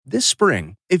This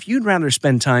spring, if you'd rather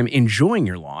spend time enjoying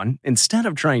your lawn instead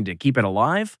of trying to keep it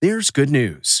alive, there's good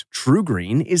news. True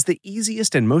Green is the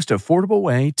easiest and most affordable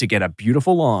way to get a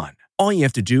beautiful lawn. All you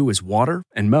have to do is water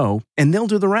and mow, and they'll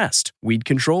do the rest. Weed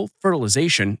control,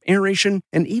 fertilization, aeration,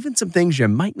 and even some things you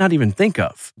might not even think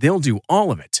of. They'll do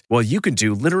all of it, while you can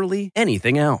do literally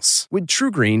anything else. With True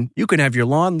Green, you can have your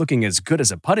lawn looking as good as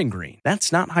a putting green.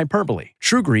 That's not hyperbole.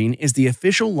 True Green is the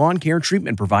official lawn care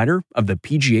treatment provider of the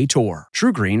PGA Tour.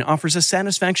 True Green offers a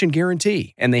satisfaction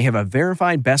guarantee, and they have a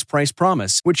verified best price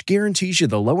promise, which guarantees you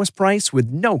the lowest price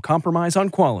with no compromise on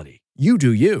quality. You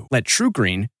do you. Let True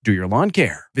Green do your lawn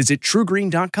care. Visit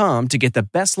truegreen.com to get the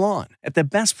best lawn at the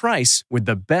best price with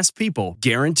the best people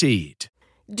guaranteed.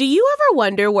 Do you ever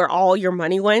wonder where all your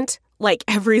money went? Like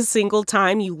every single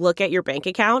time you look at your bank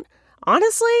account?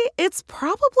 Honestly, it's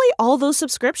probably all those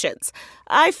subscriptions.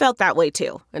 I felt that way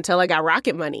too, until I got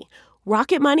Rocket Money.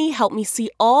 Rocket Money helped me see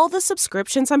all the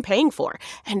subscriptions I'm paying for,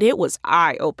 and it was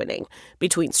eye-opening.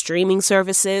 Between streaming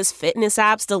services, fitness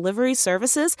apps, delivery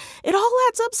services, it all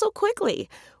adds up so quickly.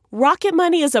 Rocket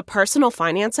Money is a personal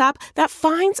finance app that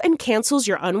finds and cancels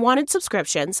your unwanted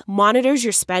subscriptions, monitors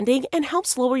your spending, and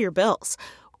helps lower your bills.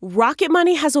 Rocket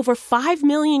Money has over 5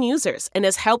 million users and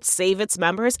has helped save its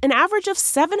members an average of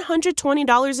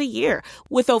 $720 a year,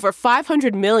 with over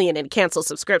 500 million in canceled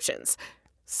subscriptions.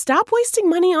 Stop wasting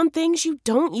money on things you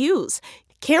don't use.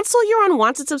 Cancel your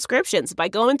unwanted subscriptions by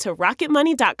going to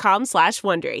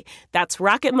rocketmoney.com/Wondery. That's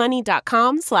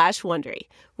rocketmoney.com/Wondery.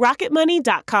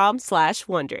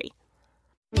 rocketmoney.com/Wondery.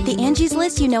 The Angie's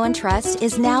List you know and trust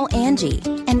is now Angie,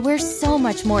 and we're so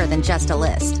much more than just a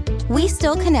list. We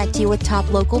still connect you with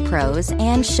top local pros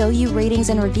and show you ratings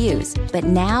and reviews, but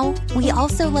now we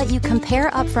also let you compare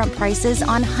upfront prices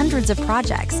on hundreds of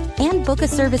projects and book a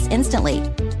service instantly.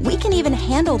 We can even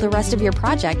handle the rest of your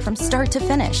project from start to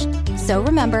finish. So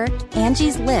remember,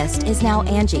 Angie's List is now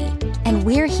Angie, and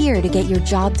we're here to get your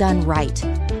job done right.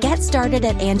 Get started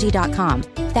at Angie.com.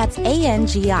 That's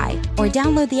ANGI, or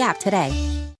download the app today.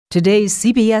 Today's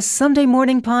CBS Sunday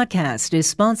Morning Podcast is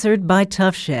sponsored by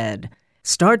Tough Shed.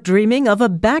 Start dreaming of a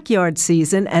backyard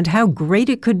season and how great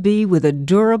it could be with a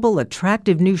durable,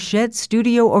 attractive new shed,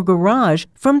 studio, or garage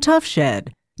from Tough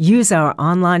Shed. Use our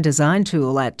online design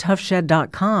tool at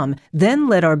toughshed.com, then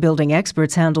let our building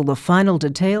experts handle the final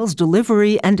details,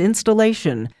 delivery, and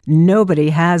installation.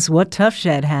 Nobody has what Tough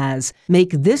Shed has.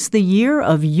 Make this the year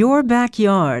of your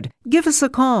backyard. Give us a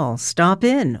call, stop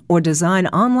in, or design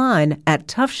online at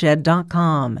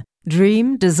toughshed.com.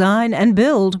 Dream, design, and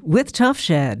build with Tough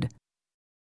Shed.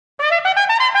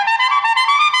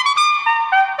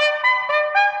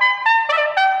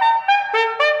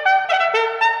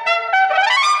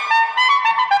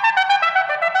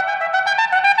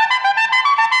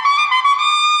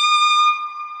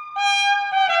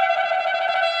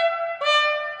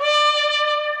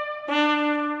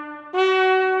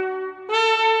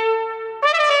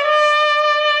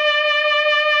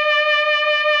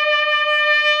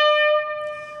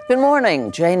 Good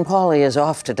morning. Jane Pauley is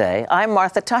off today. I'm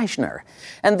Martha Teichner,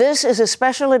 and this is a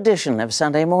special edition of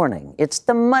Sunday Morning. It's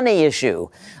the money issue,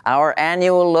 our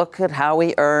annual look at how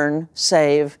we earn,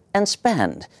 save, and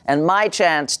spend, and my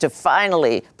chance to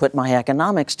finally put my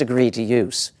economics degree to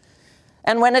use.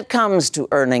 And when it comes to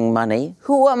earning money,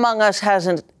 who among us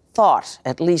hasn't thought,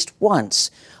 at least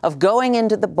once, of going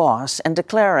into the boss and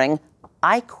declaring,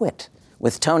 I quit?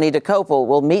 With Tony DeCopel,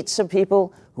 we'll meet some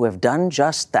people who have done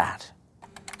just that.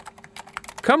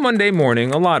 Come Monday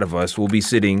morning, a lot of us will be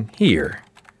sitting here,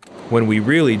 when we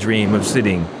really dream of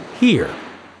sitting here.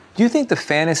 Do you think the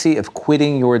fantasy of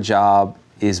quitting your job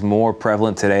is more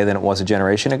prevalent today than it was a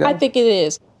generation ago? I think it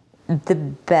is. The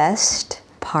best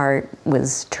part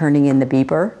was turning in the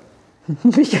beeper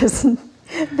because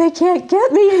they can't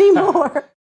get me anymore.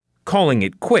 Calling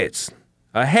it quits,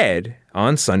 ahead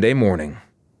on Sunday morning.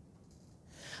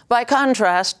 By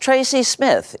contrast, Tracy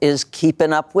Smith is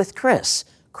keeping up with Kris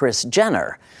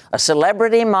Jenner, a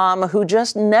celebrity mom who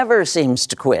just never seems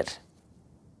to quit.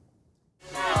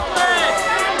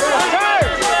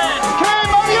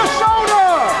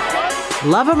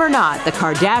 Love them or not, the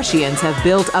Kardashians have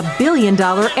built a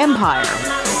billion-dollar empire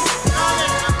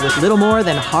with little more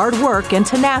than hard work and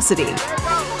tenacity,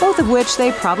 both of which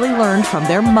they probably learned from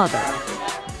their mother.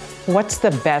 What's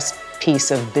the best piece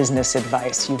of business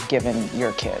advice you've given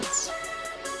your kids?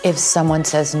 If someone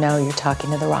says no, you're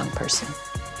talking to the wrong person.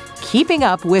 Keeping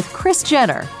Up with Kris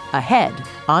Jenner, ahead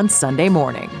on Sunday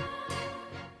morning.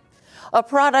 A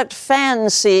product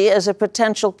fans see as a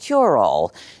potential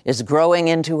cure-all is growing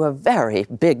into a very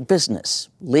big business.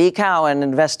 Lee Cowan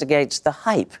investigates the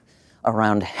hype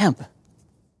around hemp.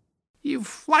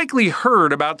 You've likely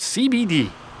heard about CBD.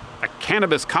 a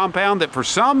cannabis compound that for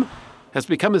some has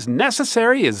become as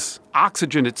necessary as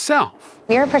oxygen itself.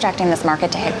 We are projecting this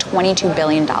market to hit $22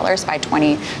 billion by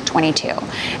 2022.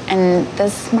 And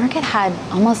this market had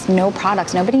almost no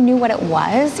products. Nobody knew what it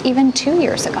was even 2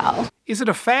 years ago. Is it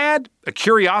a fad, a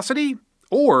curiosity,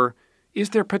 or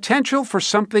is there potential for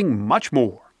something much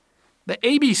more? The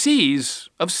ABCs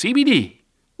of CBD,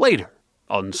 later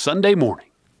on Sunday morning.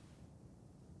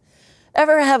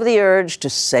 Ever have the urge to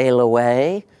sail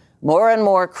away? More and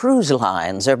more cruise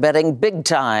lines are betting big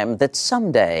time that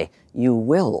someday you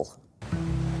will.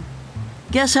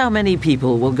 Guess how many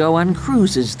people will go on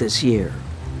cruises this year?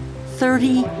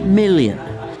 30 million.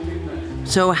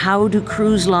 So how do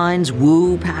cruise lines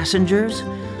woo passengers?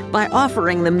 By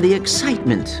offering them the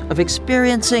excitement of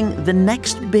experiencing the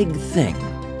next big thing.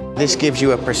 This gives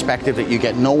you a perspective that you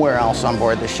get nowhere else on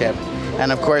board the ship.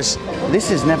 And of course, this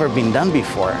has never been done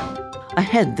before.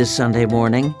 Ahead this Sunday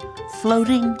morning,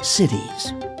 floating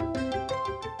cities.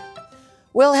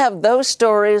 We'll have those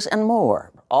stories and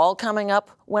more, all coming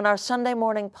up when our Sunday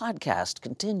morning podcast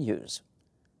continues.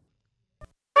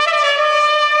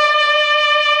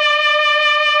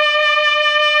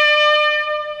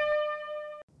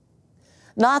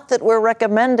 Not that we're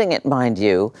recommending it, mind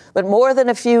you, but more than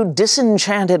a few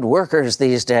disenchanted workers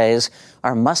these days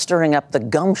are mustering up the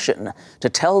gumption to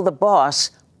tell the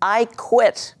boss, "I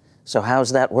quit." So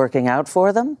how's that working out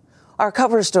for them? Our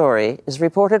cover story is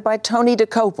reported by Tony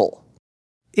DeCopel.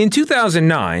 In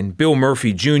 2009, Bill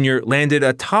Murphy Jr. landed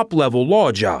a top-level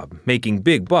law job, making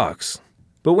big bucks.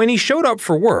 But when he showed up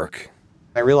for work,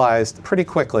 I realized pretty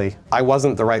quickly I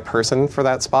wasn't the right person for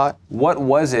that spot. What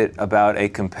was it about a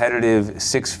competitive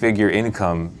six-figure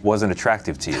income wasn't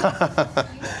attractive to you?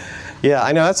 Yeah,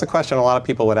 I know that's a question a lot of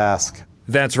people would ask.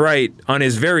 That's right. On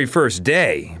his very first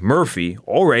day, Murphy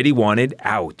already wanted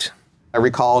out. I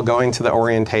recall going to the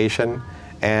orientation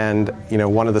and,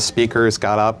 one of the speakers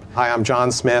got up. "Hi, I'm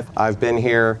John Smith. I've been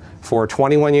here for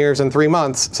 21 years and 3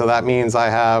 months, so that means I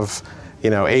have,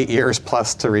 8 years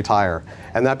plus to retire."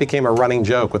 And that became a running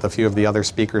joke with a few of the other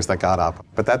speakers that got up.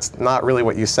 But that's not really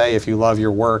what you say if you love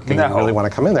your work and you really want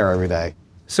to come in there every day.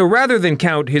 So rather than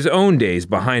count his own days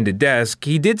behind a desk,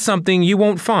 he did something you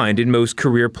won't find in most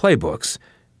career playbooks.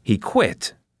 He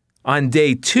quit. On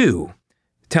day 2,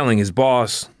 telling his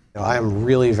boss, "I am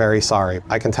really very sorry.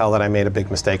 I can tell that I made a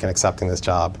big mistake in accepting this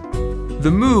job."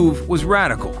 The move was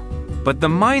radical, but the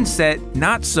mindset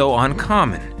not so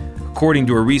uncommon. According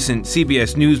to a recent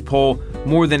CBS News poll,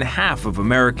 more than half of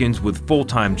Americans with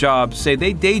full-time jobs say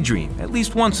they daydream at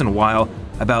least once in a while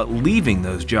about leaving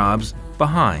those jobs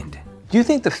behind. Do you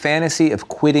think the fantasy of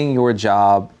quitting your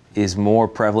job is more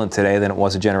prevalent today than it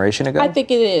was a generation ago? I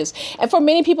think it is. And for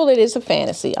many people, it is a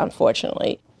fantasy,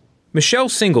 unfortunately. Michelle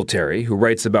Singletary, who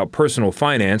writes about personal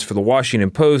finance for the Washington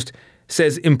Post,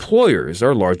 says employers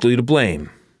are largely to blame.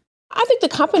 I think the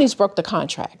companies broke the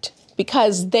contract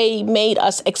because they made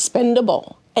us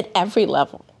expendable at every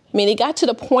level. I mean, it got to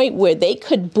the point where they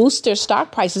could boost their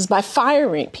stock prices by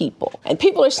firing people. And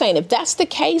people are saying, if that's the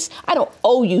case, I don't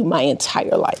owe you my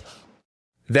entire life.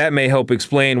 That may help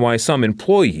explain why some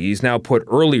employees now put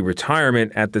early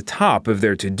retirement at the top of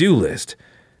their to-do list.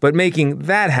 But making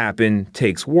that happen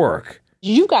takes work.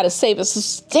 You got to save a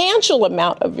substantial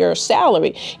amount of your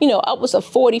salary, upwards of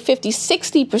 40, 50,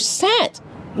 60%.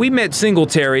 We met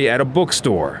Singletary at a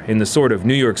bookstore in the sort of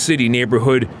New York City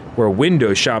neighborhood where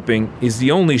window shopping is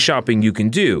the only shopping you can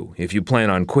do if you plan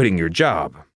on quitting your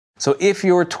job. So if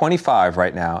you're 25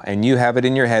 right now and you have it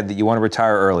in your head that you want to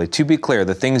retire early, to be clear,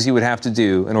 the things you would have to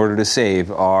do in order to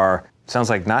save are, sounds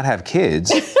like not have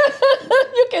kids.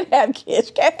 You can have kids,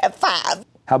 you can have 5.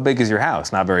 How big is your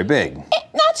house? Not very big.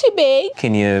 Not too big.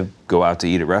 Can you go out to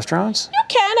eat at restaurants? You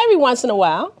can every once in a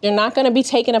while. You're not going to be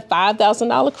taking a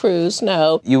 $5,000 cruise,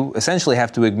 no. You essentially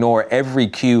have to ignore every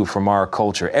cue from our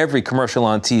culture, every commercial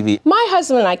on TV. My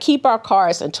husband and I keep our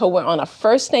cars until we're on a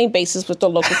first-name basis with the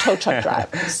local tow truck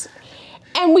drivers.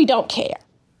 And we don't care.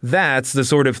 That's the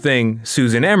sort of thing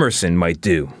Susan Emerson might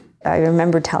do. I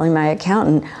remember telling my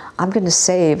accountant, I'm going to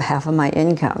save half of my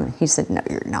income. He said, no,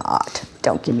 you're not.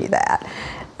 Don't give me that.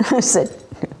 I said,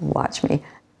 watch me.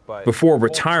 Before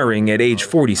retiring at age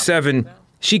 47,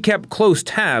 she kept close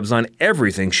tabs on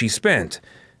everything she spent.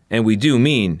 And we do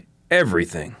mean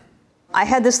everything. I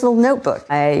had this little notebook.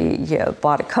 I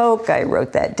bought a Coke. I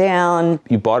wrote that down.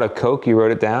 You bought a Coke? You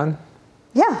wrote it down?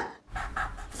 Yeah.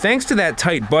 Thanks to that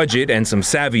tight budget and some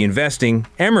savvy investing,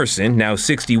 Emerson, now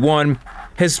 61,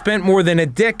 has spent more than a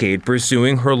decade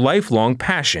pursuing her lifelong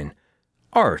passion,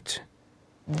 art.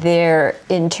 They're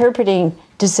interpreting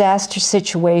disaster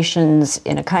situations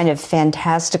in a kind of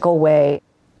fantastical way.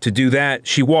 To do that,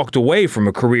 she walked away from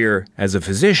a career as a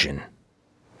physician.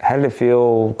 How did it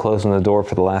feel closing the door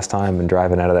for the last time and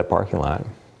driving out of that parking lot?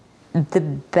 The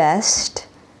best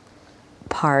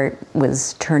part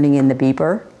was turning in the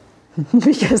beeper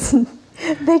because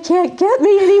they can't get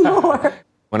me anymore.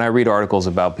 When I read articles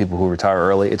about people who retire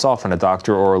early, it's often a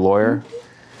doctor or a lawyer.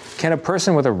 Can a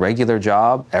person with a regular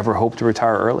job ever hope to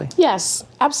retire early? Yes,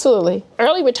 absolutely.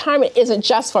 Early retirement isn't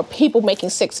just for people making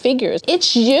six figures.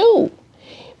 It's you.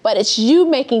 But it's you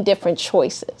making different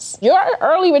choices. Your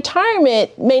early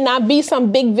retirement may not be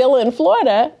some big villa in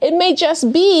Florida. It may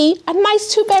just be a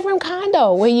nice 2-bedroom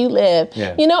condo where you live,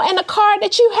 and a car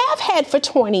that you have had for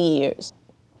 20 years.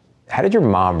 How did your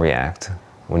mom react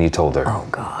when you told her? Oh,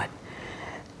 God.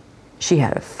 She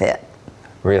had a fit.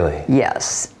 Really?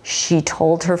 Yes. She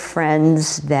told her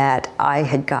friends that I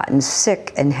had gotten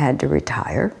sick and had to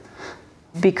retire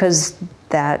because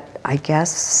that, I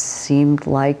guess, seemed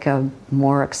like a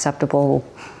more acceptable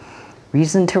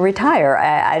reason to retire.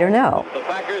 I don't know.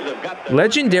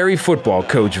 Legendary football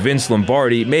coach Vince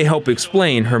Lombardi may help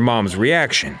explain her mom's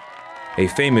reaction. A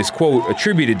famous quote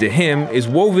attributed to him is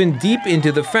woven deep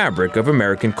into the fabric of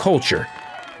American culture.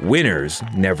 Winners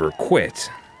never quit.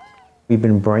 We've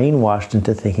been brainwashed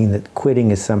into thinking that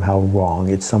quitting is somehow wrong,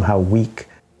 it's somehow weak.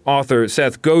 Author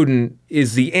Seth Godin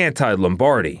is the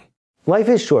anti-Lombardi. Life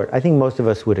is short. I think most of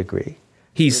us would agree.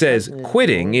 He says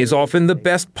quitting is often the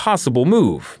best possible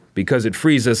move because it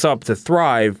frees us up to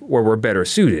thrive where we're better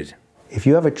suited. If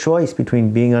you have a choice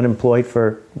between being unemployed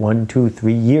for 1, 2,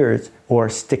 3 years or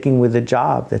sticking with a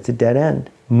job that's a dead end,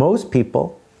 most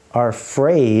people are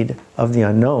afraid of the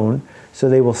unknown, so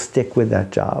they will stick with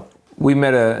that job. We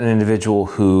met an individual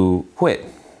who quit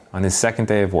on his second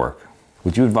day of work.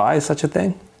 Would you advise such a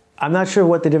thing? I'm not sure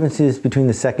what the difference is between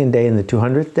the second day and the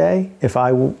 200th day. If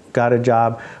I got a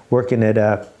job working at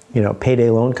a payday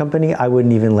loan company, I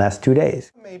wouldn't even last 2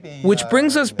 days. Which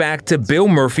brings us back to Bill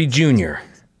Murphy Jr.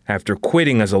 After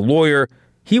quitting as a lawyer,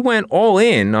 he went all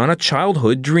in on a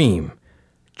childhood dream: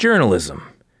 journalism.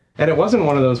 And it wasn't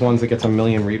one of those ones that gets a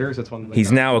million readers. It's one.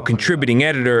 He's now a contributing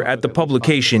editor at the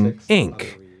publication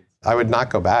Inc. I would not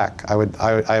go back.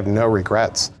 I have no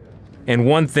regrets. And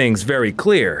one thing's very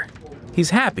clear: he's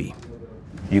happy.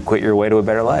 You quit your way to a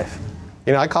better life.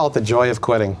 I call it the joy of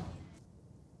quitting.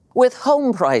 With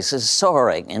home prices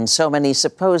soaring in so many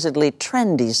supposedly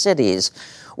trendy cities,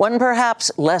 one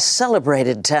perhaps less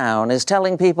celebrated town is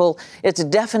telling people it's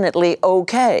definitely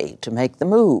okay to make the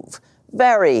move.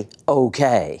 Very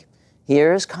okay.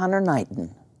 Here's Connor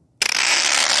Knighton.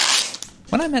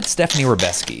 When I met Stephanie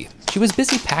Rebeski, she was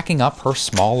busy packing up her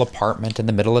small apartment in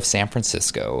the middle of San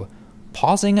Francisco,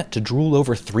 pausing to drool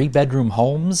over 3-bedroom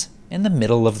homes in the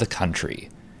middle of the country.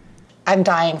 I'm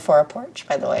dying for a porch,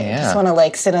 by the way. Yeah. I just want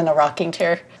to sit in a rocking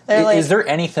chair. Is there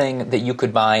anything that you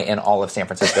could buy in all of San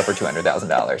Francisco for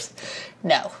 $200,000?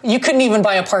 No. You couldn't even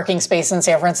buy a parking space in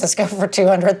San Francisco for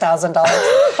 $200,000.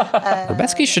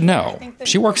 Rebeski should know.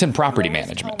 She works in property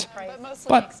management.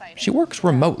 But she works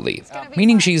remotely,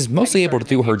 meaning she's mostly able to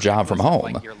do her job from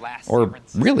home. Or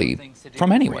really,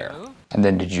 from anywhere. And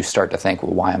then did you start to think,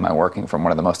 well, why am I working from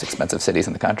one of the most expensive cities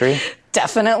in the country?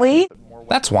 Definitely.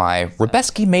 That's why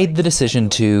Rebeski made the decision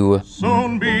to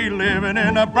soon be living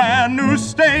in a brand new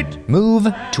state.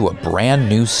 Move to a brand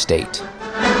new state.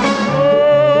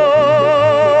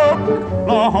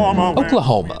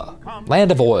 Oklahoma,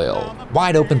 land of oil,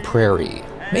 wide open prairie,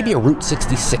 maybe a Route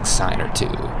 66 sign or two.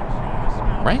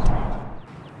 Right?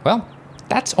 Well,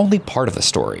 that's only part of the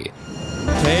story.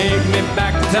 Take me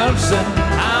back to Tulsa,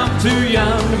 I'm too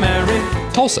young to marry.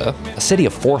 Tulsa, a city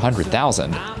of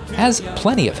 400,000, has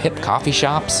plenty of hip coffee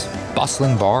shops,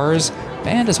 bustling bars,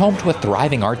 and is home to a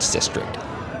thriving arts district.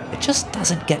 It just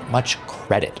doesn't get much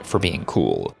credit for being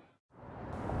cool.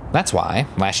 That's why,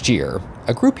 last year,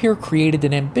 a group here created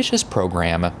an ambitious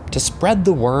program to spread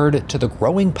the word to the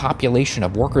growing population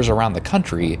of workers around the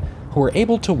country who are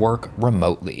able to work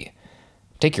remotely.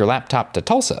 Take your laptop to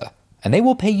Tulsa, and they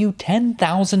will pay you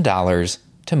 $10,000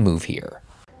 to move here.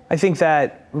 I think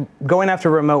that going after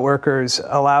remote workers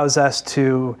allows us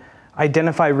to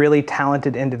identify really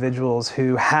talented individuals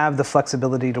who have the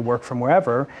flexibility to work from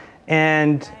wherever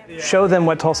and show them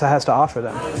what Tulsa has to offer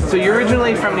them. So you're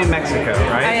originally from New Mexico,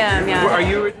 right? I am, yeah. Are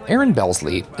you? Erin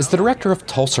Belsley is the director of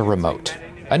Tulsa Remote,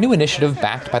 a new initiative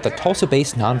backed by the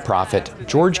Tulsa-based nonprofit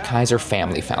George Kaiser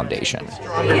Family Foundation.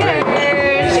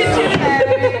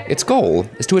 Its goal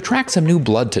is to attract some new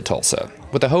blood to Tulsa,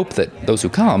 with the hope that those who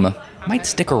come might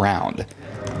stick around.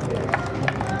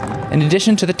 In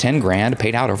addition to the $10,000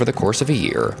 paid out over the course of a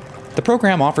year, The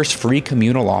program offers free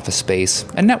communal office space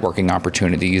and networking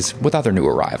opportunities with other new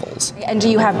arrivals. And do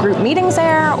you have group meetings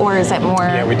there, or is it more?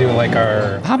 Yeah, we do like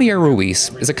our... Javier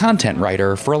Ruiz is a content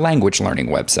writer for a language learning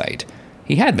website.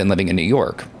 He had been living in New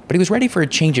York, but he was ready for a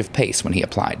change of pace when he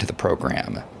applied to the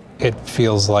program. It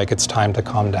feels like it's time to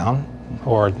calm down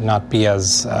or not be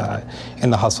as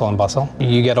in the hustle and bustle.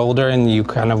 You get older and you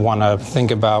kind of want to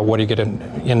think about what are you going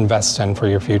to invest in for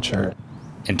your future.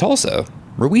 In Tulsa,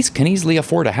 Ruiz can easily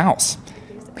afford a house.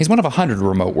 He's one of 100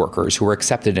 remote workers who were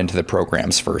accepted into the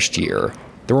program's first year.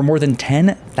 There were more than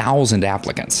 10,000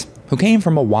 applicants who came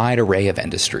from a wide array of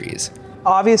industries.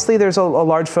 Obviously, there's a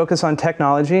large focus on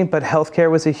technology, but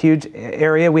healthcare was a huge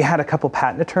area. We had a couple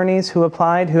patent attorneys who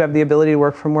applied, who have the ability to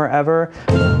work from wherever.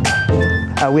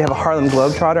 We have a Harlem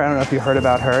Globetrotter. I don't know if you heard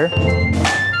about her.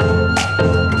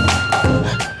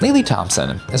 Lily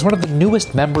Thompson is one of the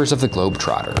newest members of the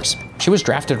Globetrotters. She was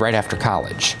drafted right after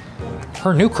college.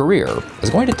 Her new career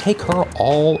is going to take her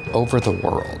all over the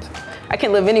world. I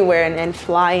can live anywhere and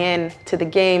fly in to the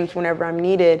games whenever I'm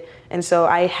needed. And so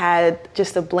I had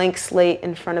just a blank slate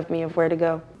in front of me of where to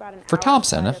go. For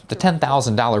Thompson, the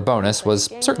 $10,000 bonus was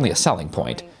certainly a selling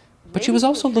point, but she was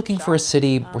also looking for a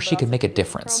city where she could make a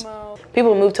difference.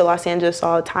 People move to Los Angeles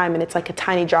all the time, and it's like a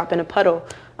tiny drop in a puddle.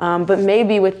 But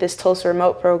maybe with this Tulsa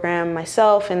Remote program,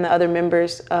 myself and the other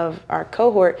members of our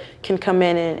cohort can come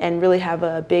in and really have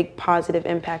a big positive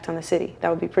impact on the city. That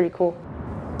would be pretty cool.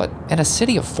 But in a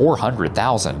city of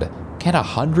 400,000, can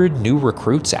 100 new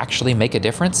recruits actually make a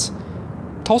difference?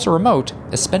 Tulsa Remote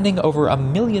is spending over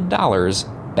 $1 million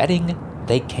betting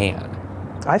they can.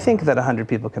 I think that 100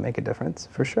 people can make a difference,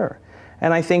 for sure.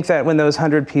 And I think that when those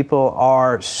 100 people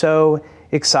are so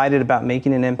excited about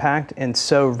making an impact and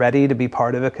so ready to be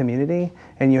part of a community,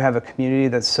 and you have a community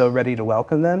that's so ready to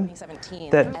welcome them,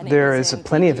 that there is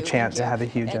plenty of a chance to have a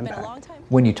huge impact.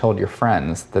 When you told your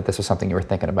friends that this was something you were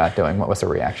thinking about doing, what was the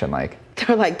reaction like?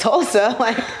 They were like, Tulsa?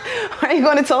 Like, why are you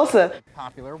going to Tulsa?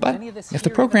 But if the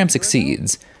program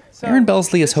succeeds, Aaron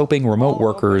Belsley is hoping remote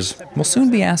workers will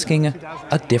soon be asking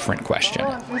a different question.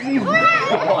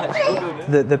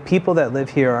 The people that live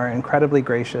here are incredibly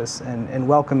gracious and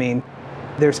welcoming.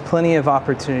 There's plenty of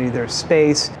opportunity, there's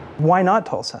space. Why not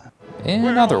Tulsa?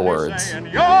 In other words, You're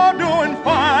doing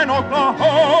fine,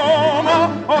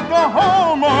 Oklahoma,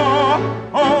 Oklahoma,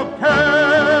 okay.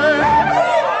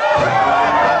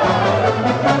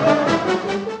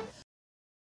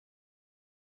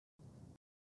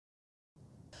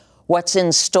 What's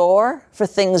in store for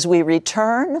things we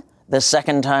return the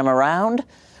second time around?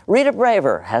 Rita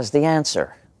Braver has the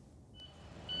answer.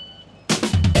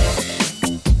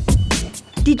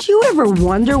 Did you ever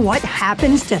wonder what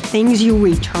happens to things you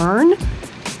return?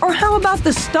 Or how about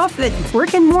the stuff that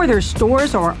brick-and-mortar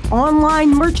stores or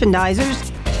online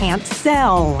merchandisers can't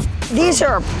sell? These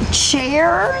are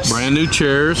chairs? Brand new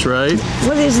chairs, right?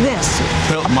 What is this?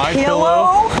 My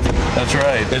pillow? That's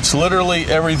right. It's literally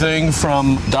everything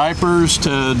from diapers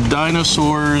to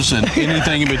dinosaurs and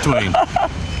anything in between.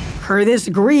 Curtis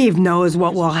Grieve knows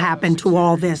what will happen to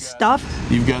all this stuff.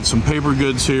 You've got some paper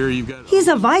goods here. He's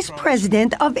a vice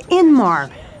president of Inmar,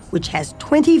 which has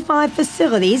 25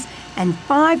 facilities and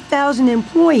 5,000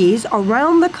 employees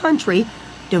around the country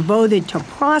devoted to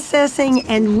processing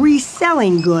and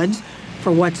reselling goods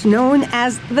for what's known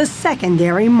as the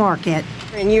secondary market.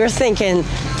 And you're thinking,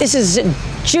 this is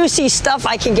juicy stuff,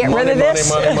 I can get rid of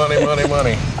this?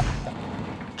 Money.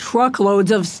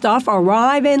 Truckloads of stuff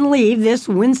arrive and leave this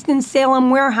Winston-Salem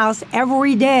warehouse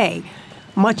every day.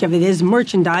 Much of it is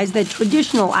merchandise that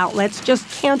traditional outlets just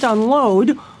can't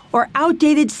unload or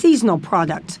outdated seasonal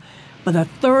products. But a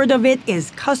third of it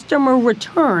is customer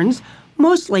returns,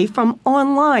 mostly from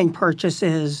online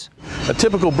purchases. A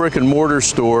typical brick and mortar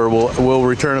store will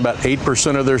return about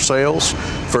 8% of their sales.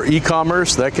 For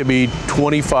e-commerce, that could be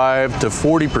 25 to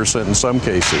 40% in some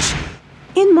cases.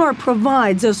 Inmar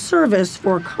provides a service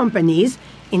for companies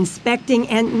inspecting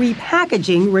and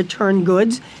repackaging return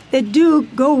goods that do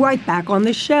go right back on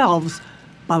the shelves,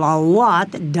 but a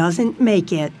lot doesn't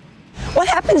make it. What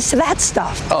happens to that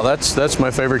stuff? Oh, that's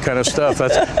my favorite kind of stuff.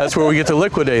 That's where we get to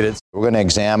liquidate it. We're going to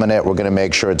examine it. We're going to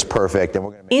make sure it's perfect.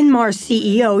 And Inmar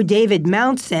CEO David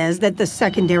Mount says that the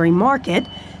secondary market,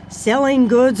 selling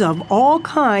goods of all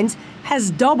kinds,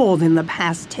 has doubled in the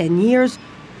past 10 years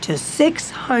to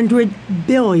 $600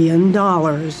 billion.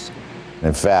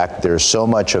 in fact, there's so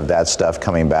much of that stuff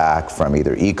coming back from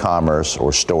either e-commerce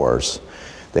or stores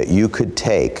that you could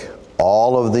take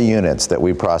all of the units that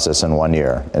we process in 1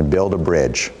 year and build a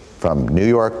bridge from New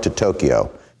York to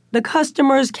Tokyo. The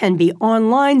customers can be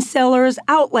online sellers,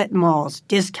 outlet malls,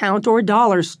 discount or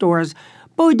dollar stores,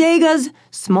 bodegas,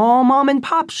 small mom and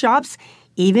pop shops,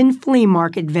 even flea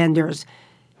market vendors.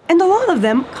 And a lot of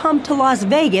them come to Las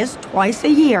Vegas twice a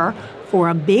year for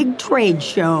a big trade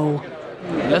show.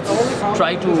 Let's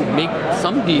try to make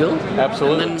some deal.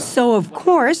 Absolutely. So, of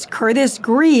course, Curtis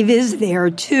Grieve is there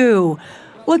too,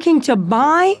 looking to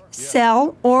buy,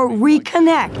 sell, or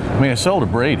reconnect. I sold to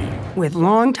Brady. With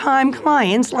longtime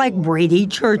clients like Brady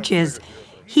Churches.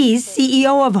 He's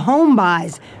CEO of Home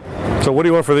Buys. So what do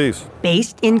you want for these?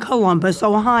 Based in Columbus,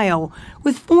 Ohio,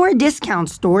 with 4 discount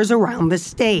stores around the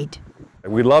state.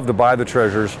 We love to buy the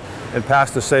treasures and pass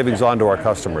the savings on to our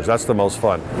customers. That's the most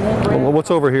fun.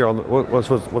 What's over here? What's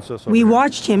this over We here?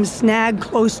 watched him snag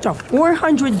close to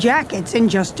 400 jackets in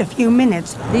just a few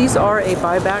minutes. These are a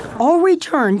buyback. All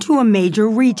returned to a major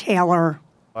retailer.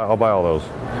 I'll buy all those.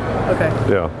 Okay.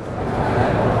 Yeah.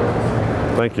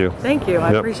 Thank you. Thank you.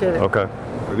 I appreciate it. Okay.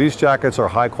 These jackets are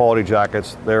high quality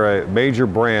jackets. They're a major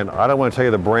brand. I don't want to tell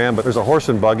you the brand, but there's a horse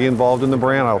and buggy involved in the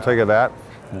brand. I'll tell you that.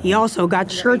 He also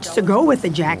got shirts to go with the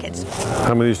jackets.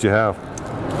 How many of these do you have?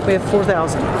 We have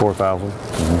 4,000. 4,000.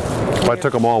 If I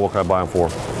took them all, what could I buy them for?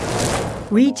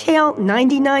 Retail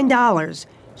 $99.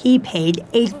 He paid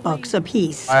 $8 a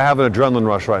piece. I have an adrenaline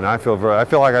rush right now. I feel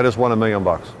like I just won $1 million.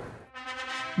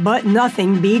 But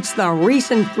nothing beats the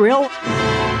recent thrill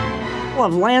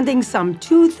of landing some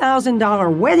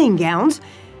 $2,000 wedding gowns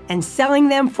and selling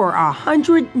them for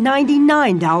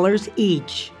 $199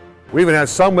 each. We even had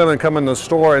some women come in the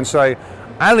store and say,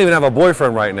 I don't even have a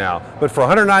boyfriend right now, but for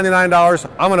 $199,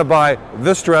 I'm going to buy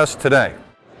this dress today.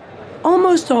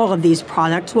 Almost all of these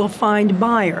products will find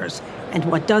buyers, and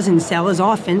what doesn't sell is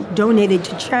often donated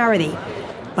to charity.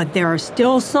 But there are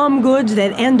still some goods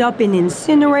that end up in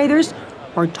incinerators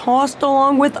or tossed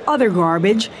along with other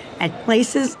garbage at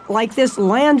places like this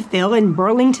landfill in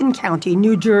Burlington County,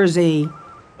 New Jersey.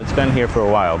 It's been here for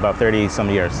a while, about 30-some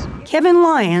years. Kevin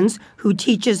Lyons, who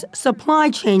teaches supply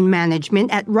chain management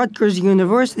at Rutgers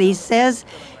University, says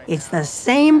it's the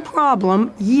same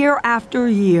problem year after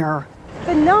year.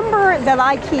 The number that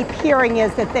I keep hearing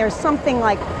is that there's something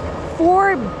like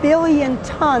 4 billion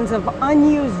tons of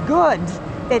unused goods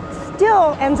that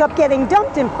still ends up getting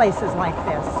dumped in places like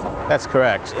this. That's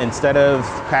correct. Instead of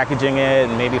packaging it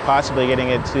and maybe possibly getting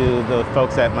it to the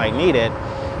folks that might need it,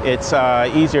 it's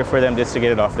easier for them just to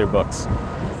get it off their books.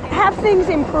 Have things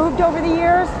improved over the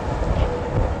years?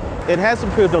 It has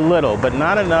improved a little, but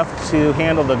not enough to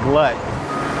handle the glut.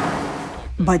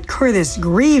 But Curtis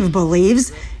Grieve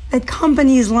believes that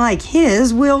companies like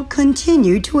his will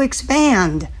continue to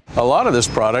expand. A lot of this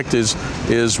product is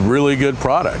really good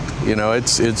product. You know,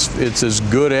 it's as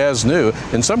good as new.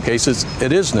 In some cases,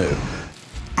 it is new.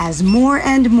 As more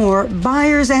and more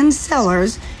buyers and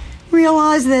sellers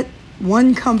realize that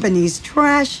one company's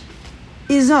trash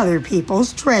is other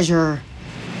people's treasure.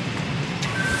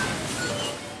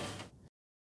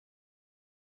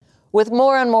 With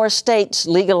more and more states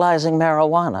legalizing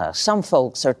marijuana, some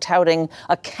folks are touting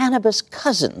a cannabis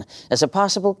cousin as a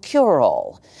possible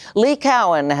cure-all. Lee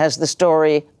Cowan has the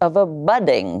story of a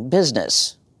budding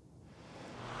business.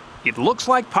 It looks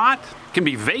like pot, can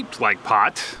be vaped like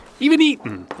pot, even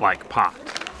eaten like pot.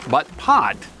 But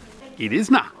pot, it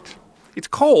is not. It's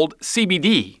called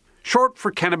CBD, short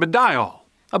for cannabidiol,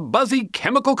 a buzzy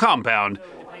chemical compound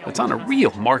that's on a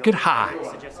real market high.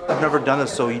 I've never done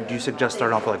this, so do you suggest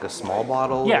starting off with like a small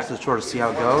bottle just to sort of see how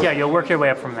it goes? Yeah, you'll work your way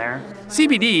up from there.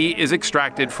 CBD is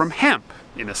extracted from hemp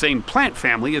in the same plant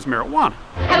family as marijuana.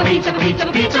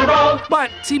 Pizza roll!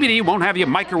 But CBD won't have you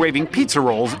microwaving pizza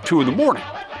rolls at 2 in the morning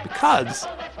because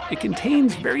it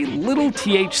contains very little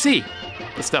THC,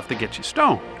 the stuff that gets you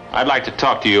stoned. I'd like to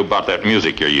talk to you about that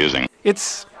music you're using.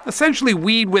 It's essentially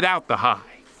weed without the high.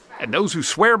 And those who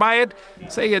swear by it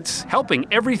say it's helping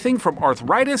everything from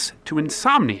arthritis to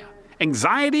insomnia,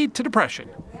 anxiety to depression,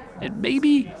 and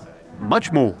maybe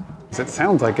much more. It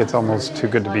sounds like it's almost too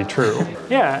good to be true.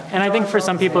 Yeah, and I think for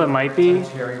some people it might be,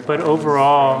 but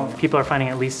overall, people are finding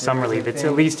at least some relief. It's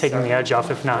at least taking the edge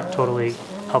off, if not totally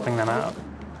helping them out.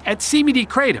 At CBD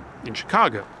Kratom in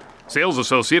Chicago, sales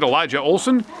associate Elijah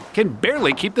Olson can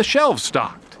barely keep the shelves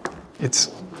stocked. It's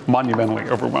monumentally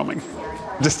overwhelming,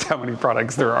 just how many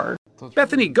products there are.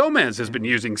 Bethany Gomez has been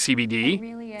using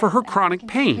CBD for her chronic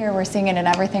pain. Here we're seeing it in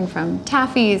everything from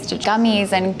taffies to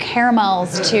gummies and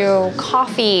caramels to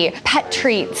coffee, pet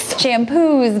treats,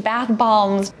 shampoos, bath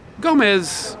bombs.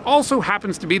 Gomez also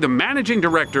happens to be the managing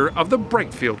director of the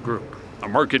Brightfield Group, a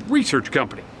market research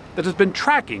company that has been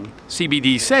tracking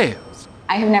CBD sales.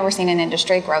 I have never seen an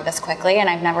industry grow this quickly, and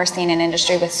I've never seen an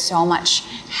industry with so much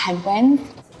headwinds.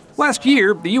 Last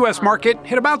year, the U.S. market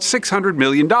hit about $600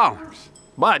 million.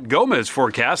 But Gomez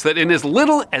forecasts that in as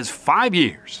little as 5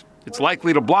 years, It's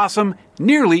likely to blossom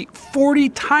nearly 40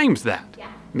 times that,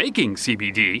 making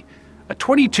CBD a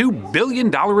 $22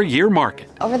 billion a year market.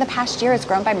 Over the past year, it's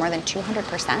grown by more than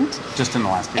 200%. Just in the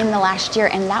last year? In the last year,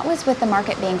 and that was with the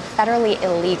market being federally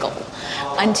illegal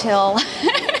until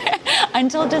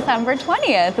until December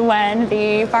 20th when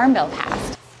the Farm Bill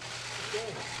passed.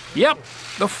 Yep,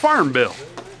 the Farm Bill.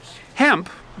 Hemp,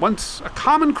 once a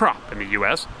common crop in the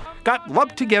U.S., got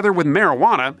lumped together with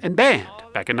marijuana and banned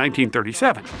back in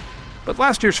 1937. But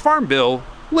last year's Farm Bill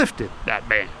lifted that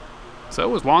ban.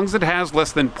 So as long as it has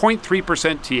less than 0.3%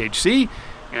 THC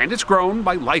and it's grown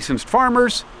by licensed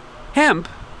farmers, hemp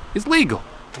is legal.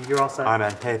 You're all set. Hi,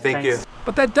 man. Hey, thank you.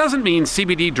 But that doesn't mean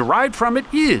CBD derived from it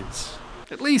is,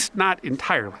 at least not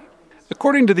entirely.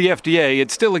 According to the FDA,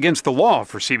 it's still against the law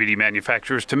for CBD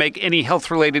manufacturers to make any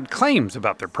health-related claims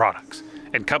about their products.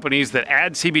 And companies that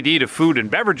add CBD to food and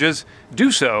beverages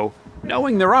do so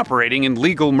knowing they're operating in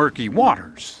legal murky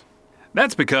waters.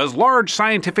 That's because large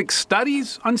scientific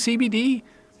studies on CBD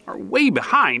are way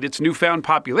behind its newfound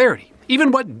popularity.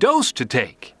 Even what dose to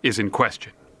take is in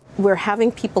question. We're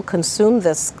having people consume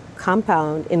this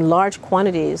compound in large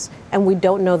quantities, and we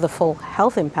don't know the full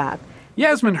health impact.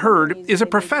 Yasmin Hurd is a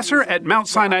professor at Mount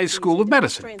Sinai School of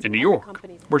Medicine in New York,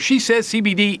 where she says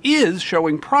CBD is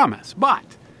showing promise, but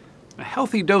a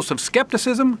healthy dose of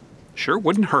skepticism sure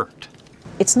wouldn't hurt.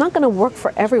 It's not going to work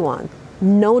for everyone.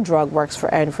 No drug works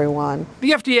for everyone.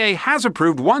 The FDA has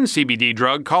approved one CBD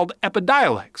drug called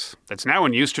Epidiolex that's now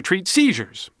in use to treat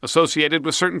seizures associated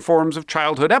with certain forms of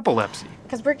childhood epilepsy.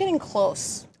 Because we're getting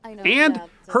close. And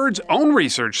Hurd's own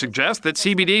research suggests that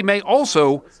CBD may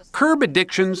also curb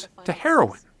addictions to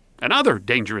heroin and other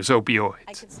dangerous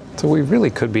opioids. So we really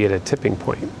could be at a tipping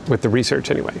point with the research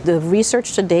anyway. The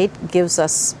research to date gives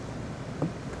us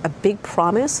a big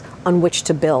promise on which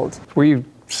to build. Were you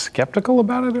skeptical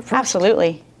about it at first?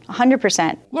 Absolutely,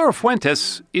 100%. Laura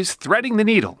Fuentes is threading the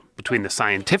needle between the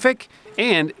scientific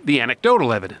and the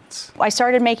anecdotal evidence. I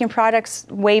started making products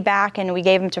way back, and we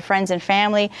gave them to friends and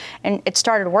family, and it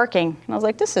started working. And I was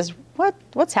like, this is,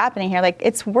 what's happening here? Like,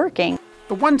 it's working.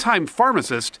 The one-time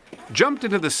pharmacist jumped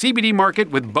into the CBD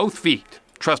market with both feet,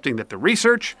 trusting that the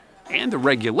research and the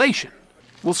regulation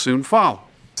will soon follow.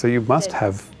 So you must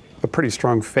have a pretty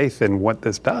strong faith in what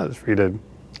this does for you to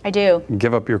I do.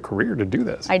 give up your career to do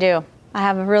this. I do. I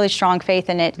have a really strong faith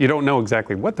in it. You don't know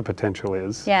exactly what the potential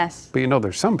is. Yes. But you know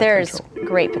there's some potential. There's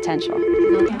great potential.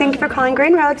 Thank you for calling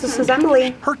Green Roads. This is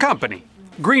Emily. Her company,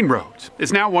 Green Roads,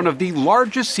 is now one of the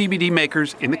largest CBD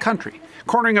makers in the country,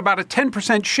 cornering about a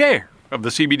 10% share of the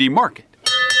CBD market.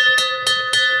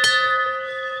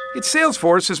 Its sales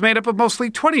force is made up of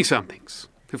mostly 20-somethings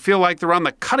who feel like they're on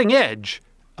the cutting edge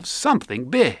of something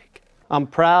big. I'm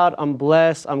proud, I'm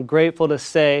blessed, I'm grateful to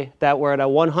say that we're at a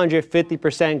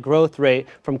 150% growth rate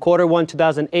from Q1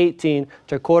 2018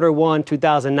 to Q1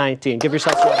 2019. Give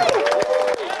yourselves a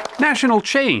round. National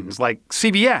chains like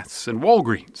CBS and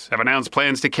Walgreens have announced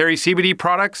plans to carry CBD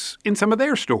products in some of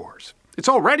their stores. It's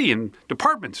already in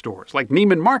department stores like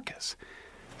Neiman Marcus.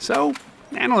 So,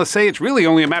 analysts say it's really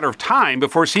only a matter of time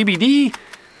before CBD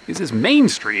is as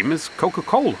mainstream as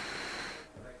Coca-Cola.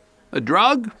 A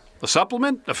drug? A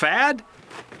supplement? A fad?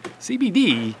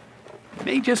 CBD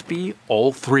may just be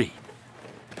all three.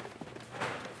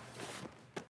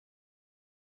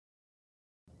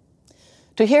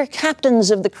 To hear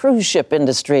captains of the cruise ship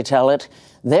industry tell it,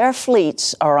 their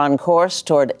fleets are on course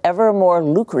toward ever more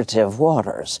lucrative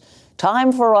waters.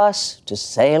 Time for us to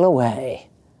sail away.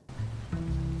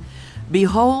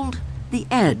 Behold the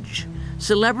Edge,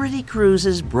 Celebrity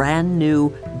Cruises' brand new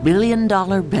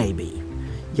billion-dollar baby.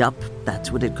 Yup,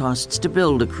 that's what it costs to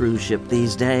build a cruise ship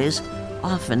these days,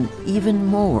 often even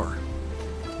more.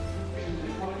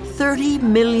 30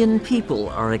 million people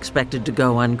are expected to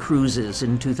go on cruises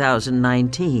in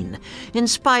 2019, in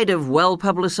spite of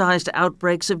well-publicized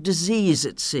outbreaks of disease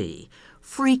at sea,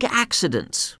 freak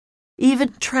accidents,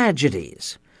 even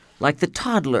tragedies, like the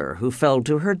toddler who fell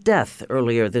to her death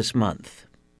earlier this month.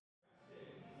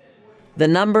 The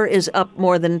number is up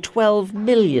more than 12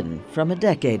 million from a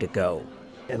decade ago.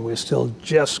 And we're still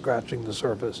just scratching the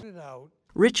surface.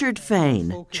 Richard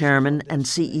Fain, chairman and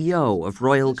CEO of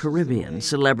Royal Caribbean,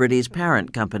 Celebrity's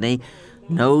parent company,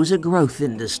 knows a growth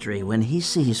industry when he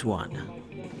sees one.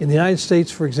 In the United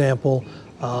States, for example,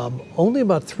 only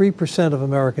about 3% of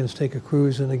Americans take a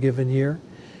cruise in a given year.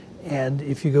 And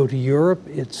if you go to Europe,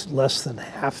 it's less than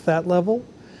half that level.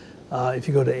 If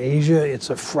you go to Asia, it's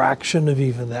a fraction of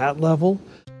even that level.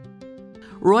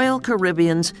 Royal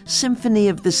Caribbean's Symphony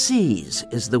of the Seas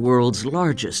is the world's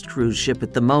largest cruise ship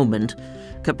at the moment.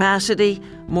 Capacity,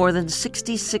 more than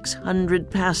 6,600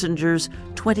 passengers,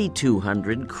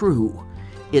 2,200 crew.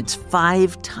 It's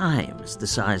 5 times the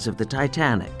size of the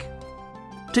Titanic.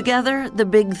 Together, the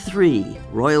big three,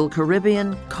 Royal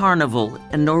Caribbean, Carnival,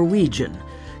 and Norwegian,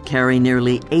 carry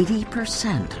nearly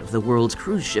 80% of the world's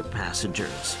cruise ship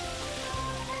passengers.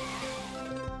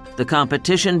 The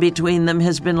competition between them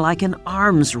has been like an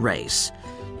arms race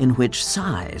in which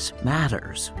size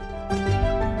matters.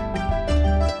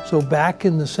 So back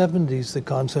in the 70s, the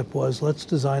concept was, let's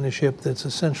design a ship that's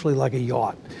essentially like a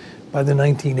yacht. By the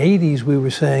 1980s, we were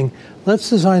saying, let's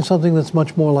design something that's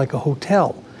much more like a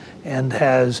hotel and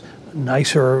has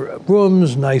nicer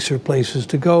rooms, nicer places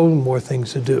to go, more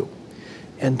things to do.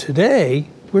 And today,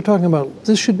 we're talking about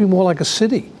this should be more like a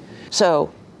city.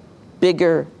 So,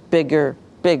 bigger, bigger,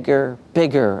 bigger,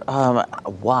 bigger.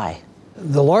 Why?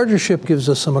 The larger ship gives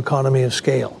us some economy of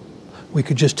scale. We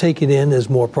could just take it in as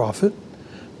more profit,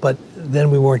 but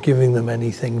then we weren't giving them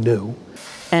anything new.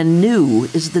 And new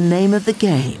is the name of the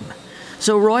game.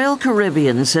 So Royal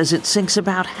Caribbean says it sinks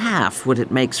about half what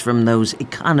it makes from those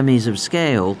economies of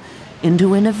scale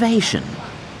into innovation.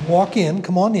 Walk in,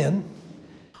 come on in.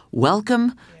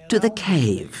 Welcome to the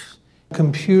cave.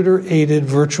 Computer-aided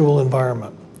virtual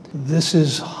environment. This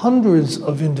is hundreds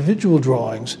of individual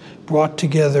drawings brought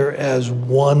together as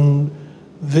one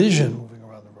vision.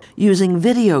 Using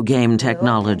video game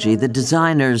technology, the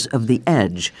designers of The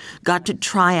Edge got to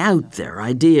try out their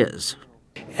ideas.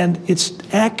 And it's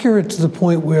accurate to the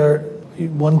point where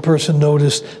one person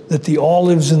noticed that the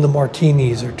olives in the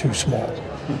martinis are too small.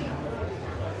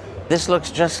 This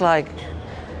looks just like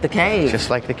the cave. Just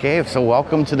like the cave. So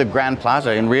welcome to the Grand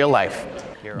Plaza in real life.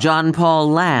 John Paul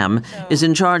Lamb is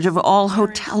in charge of all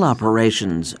hotel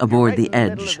operations aboard The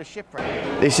Edge.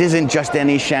 This isn't just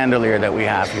any chandelier that we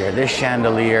have here. This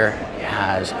chandelier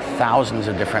has thousands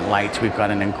of different lights. We've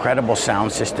got an incredible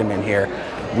sound system in here.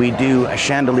 We do a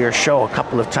chandelier show a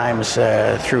couple of times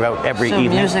throughout every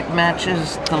evening. So music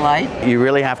matches the light? You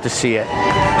really have to see it.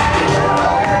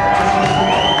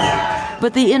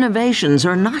 But the innovations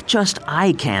are not just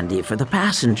eye candy for the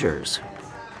passengers.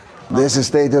 This is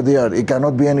state of the art. It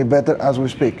cannot be any better as we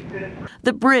speak.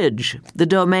 The bridge, the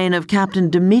domain of Captain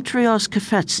Dimitrios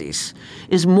Kefetsis,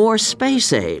 is more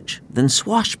space age than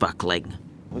swashbuckling.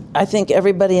 I think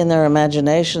everybody in their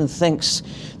imagination thinks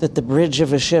that the bridge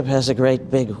of a ship has a great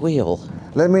big wheel.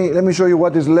 Let me show you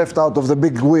what is left out of the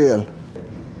big wheel.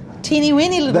 Teeny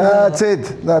weeny little That's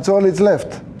it. That's all it's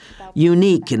left.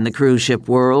 Unique in the cruise ship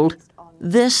world,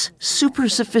 this super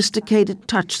sophisticated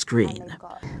touchscreen.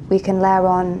 We can layer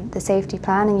on the safety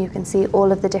plan and you can see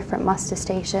all of the different muster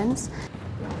stations.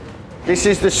 This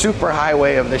is the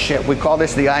superhighway of the ship. We call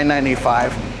this the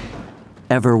I-95.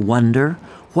 Ever wonder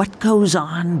what goes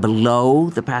on below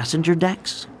the passenger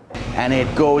decks? And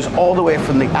it goes all the way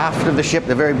from the aft of the ship,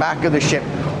 the very back of the ship,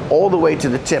 all the way to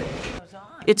the tip.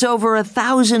 It's over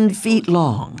 1,000 feet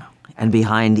long, and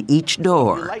behind each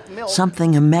door,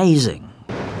 something amazing.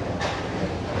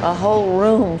 A whole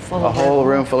room full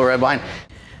of red wine.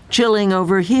 Chilling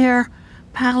over here,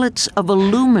 pallets of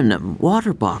aluminum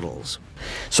water bottles.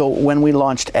 So when we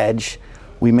launched Edge,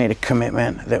 we made a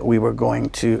commitment that we were going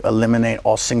to eliminate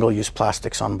all single-use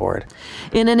plastics on board.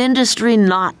 In an industry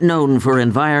not known for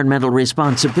environmental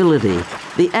responsibility,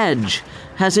 The Edge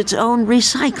has its own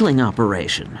recycling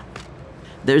operation.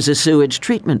 There's a sewage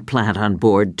treatment plant on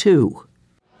board, too.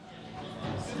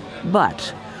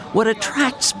 But what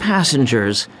attracts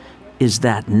passengers is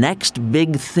that next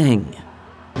big thing.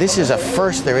 This is a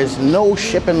first. There is no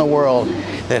ship in the world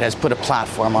that has put a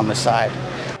platform on the side.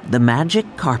 The magic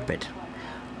carpet.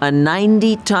 A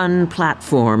 90-ton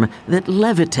platform that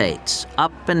levitates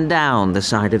up and down the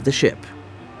side of the ship.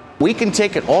 We can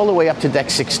take it all the way up to deck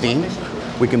 16.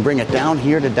 We can bring it down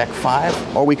here to deck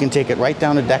 5, or we can take it right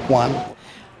down to deck 1.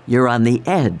 You're on the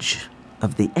edge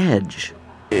of the edge.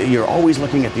 You're always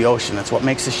looking at the ocean. That's what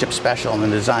makes the ship special in the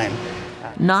design.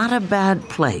 Not a bad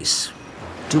place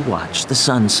to watch the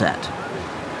sunset.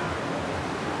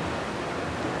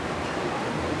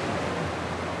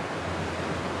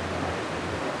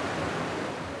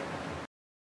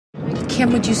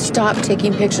 Kim, would you stop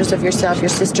taking pictures of yourself? Your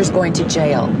sister's going to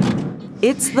jail.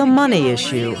 It's The Money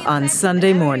Issue on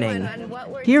Sunday morning.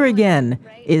 Here again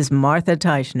is Martha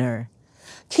Teichner.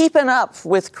 Keeping up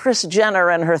with Kris Jenner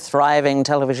and her thriving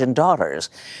television daughters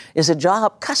is a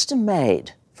job custom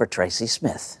made for Tracy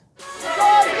Smith.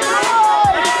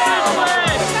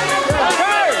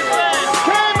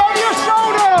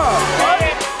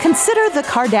 Consider the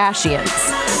Kardashians.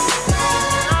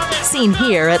 Seen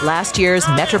here at last year's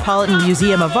Metropolitan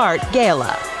Museum of Art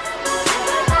Gala.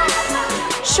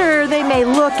 Sure, they may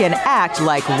look and act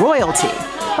like royalty,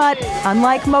 but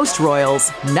unlike most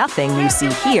royals, nothing you see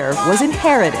here was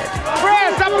inherited.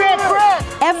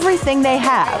 everything they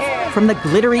have, from the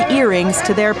glittery earrings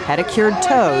to their pedicured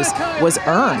toes, was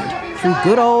earned through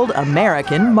good old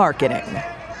American marketing.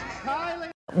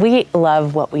 We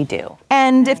love what we do.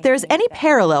 And if there's any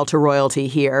parallel to royalty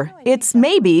here, it's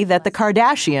maybe that the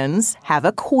Kardashians have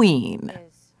a queen.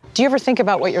 Do you ever think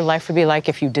about what your life would be like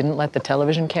if you didn't let the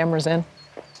television cameras in?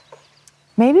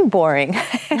 Maybe boring.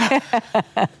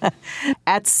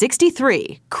 At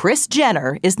 63, Kris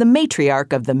Jenner is the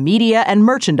matriarch of the media and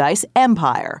merchandise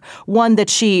empire, one that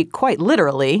she, quite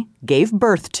literally, gave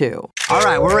birth to. All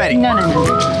right, we're ready. No.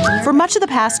 For much of the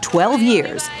past 12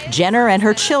 years, Jenner and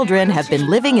her children have been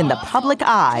living in the public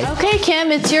eye. Okay,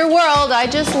 Kim, it's your world. I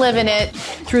just live in it.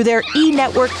 Through their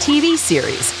E-Network TV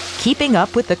series, Keeping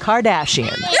Up with the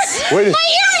Kardashians. My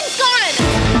earring's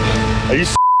gone! Are you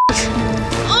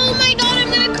Oh my God, I'm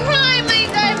gonna cry! I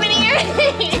have an earring!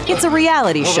 It's a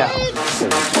reality show.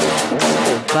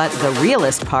 But the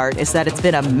realest part is that it's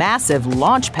been a massive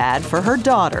launch pad for her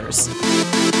daughters.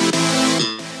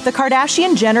 The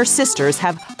Kardashian-Jenner sisters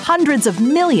have hundreds of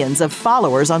millions of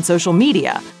followers on social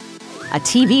media, a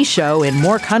TV show in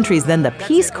more countries than the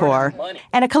Peace Corps,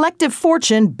 and a collective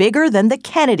fortune bigger than the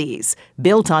Kennedys,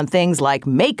 built on things like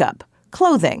makeup,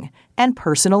 clothing, and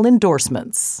personal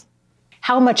endorsements.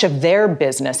 How much of their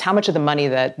business, how much of the money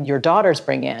that your daughters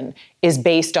bring in is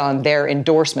based on their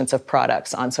endorsements of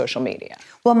products on social media?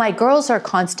 Well, my girls are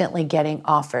constantly getting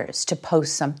offers to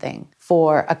post something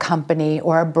for a company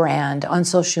or a brand on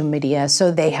social media. So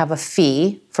they have a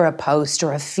fee for a post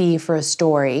or a fee for a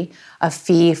story, a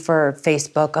fee for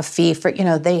Facebook, a fee for,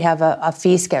 they have a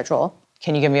fee schedule.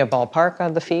 Can you give me a ballpark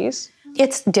on the fees?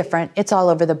 It's different. It's all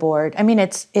over the board. I mean,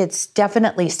 it's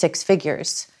definitely six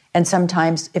figures. And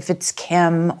sometimes if it's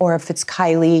Kim or if it's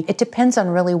Kylie, it depends on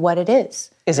really what it is.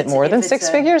 Is it more than six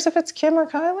figures if it's Kim or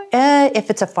Kylie? If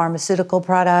it's a pharmaceutical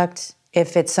product,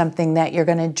 if it's something that you're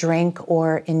going to drink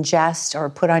or ingest or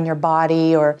put on your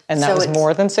body, or and that was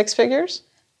more than six figures?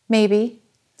 Maybe.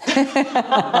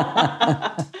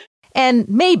 And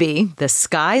maybe the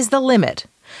sky's the limit.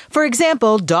 For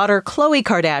example, daughter Khloe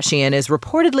Kardashian is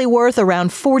reportedly worth around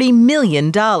 $40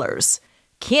 million.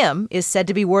 Kim is said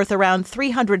to be worth around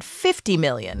 $350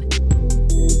 million.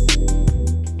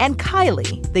 And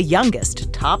Kylie, the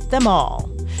youngest, topped them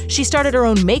all. She started her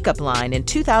own makeup line in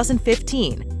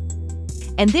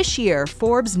 2015. And this year,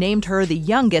 Forbes named her the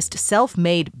youngest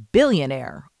self-made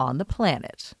billionaire on the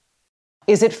planet.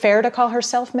 Is it fair to call her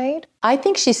self-made? I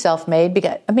think she's self-made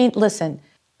because, listen,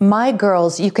 my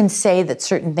girls, you can say that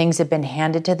certain things have been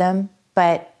handed to them,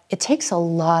 but it takes a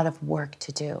lot of work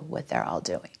to do what they're all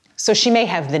doing. So she may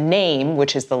have the name,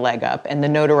 which is the leg up, and the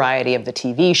notoriety of the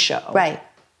TV show. Right.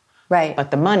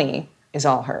 But the money is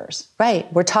all hers.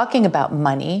 Right. We're talking about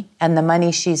money, and the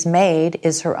money she's made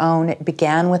is her own. It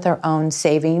began with her own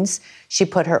savings. She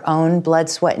put her own blood,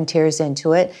 sweat, and tears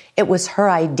into it. It was her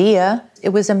idea. It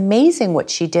was amazing what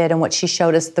she did and what she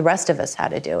showed us, the rest of us, how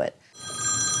to do it.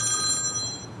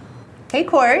 Hey,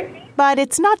 Court. But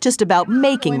it's not just about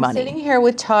making money. I'm sitting here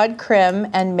with Todd Krim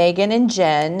and Megan and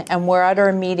Jen, and we're at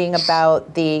our meeting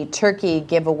about the turkey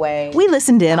giveaway. We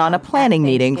listened in on a planning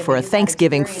meeting for a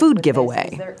Thanksgiving food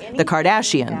giveaway. The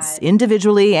Kardashians,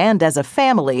 individually and as a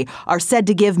family, are said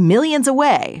to give millions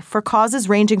away for causes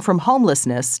ranging from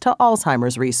homelessness to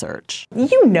Alzheimer's research.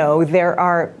 You know, there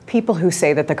are people who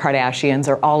say that the Kardashians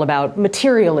are all about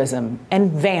materialism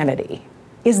and vanity.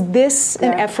 Is this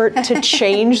an effort to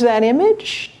change that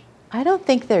image? I don't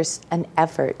think there's an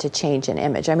effort to change an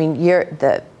image. I mean,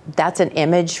 that's an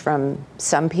image from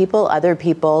some people. Other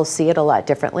people see it a lot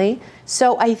differently.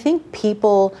 So I think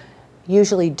people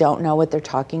usually don't know what they're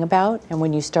talking about. And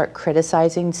when you start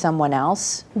criticizing someone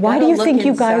else, why do you think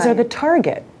you guys are the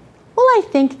target? Well, I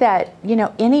think that,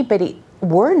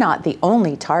 we're not the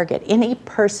only target. Any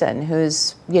person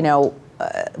who's,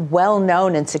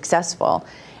 well-known and successful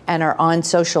and are on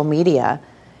social media,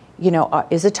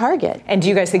 is a target. And do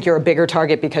you guys think you're a bigger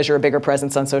target because you're a bigger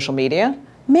presence on social media?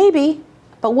 Maybe.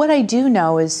 But what I do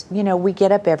know is, we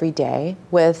get up every day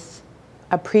with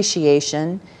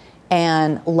appreciation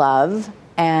and love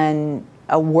and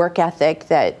a work ethic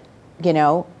that,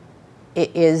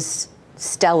 it is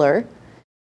stellar.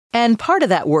 And part of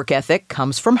that work ethic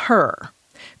comes from her.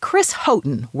 Chris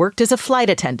Houghton worked as a flight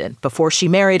attendant before she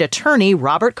married attorney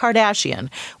Robert Kardashian,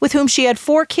 with whom she had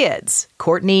 4 kids,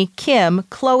 Kourtney, Kim,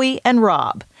 Khloe, and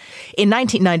Rob. In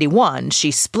 1991,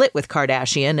 she split with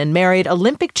Kardashian and married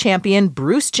Olympic champion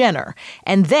Bruce Jenner,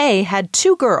 and they had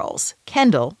 2 girls,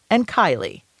 Kendall and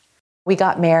Kylie. We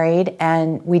got married,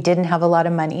 and we didn't have a lot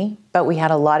of money, but we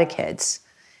had a lot of kids,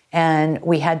 and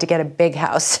we had to get a big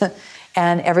house,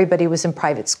 and everybody was in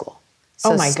private school.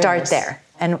 So Oh my start goodness. there.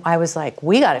 And I was like,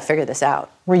 we got to figure this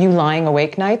out. Were you lying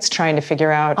awake nights trying to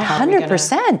figure out how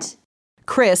 100%.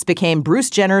 Chris became Bruce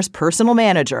Jenner's personal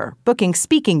manager, booking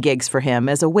speaking gigs for him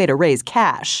as a way to raise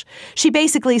cash. She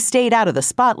basically stayed out of the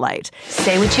spotlight.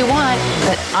 Say what you want,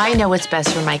 but I know what's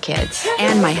best for my kids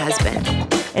and my husband.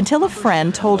 Until a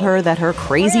friend told her that her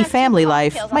crazy family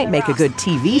life might make a good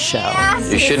TV show.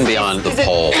 You shouldn't be on the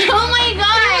pole. Oh my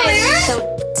gosh!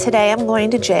 So today I'm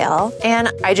going to jail,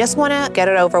 and I just want to get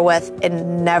it over with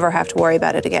and never have to worry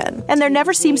about it again. And there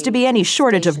never seems to be any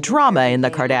shortage of drama in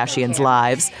the Kardashians'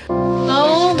 lives.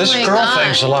 Oh This my girl God.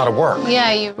 thing's a lot of work.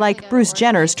 Yeah, you. Like Bruce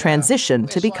Jenner's transition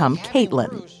to become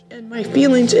Caitlyn. And my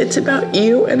feelings, it's about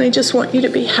you, and I just want you to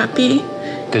be happy.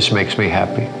 This makes me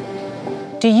happy.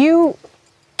 Do you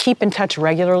keep in touch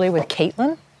regularly with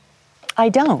Caitlyn? I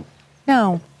don't.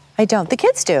 No, I don't. The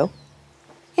kids do.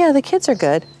 Yeah, the kids are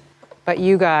good. But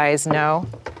you guys know?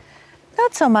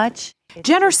 Not so much.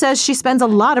 Jenner says she spends a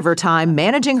lot of her time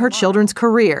managing her children's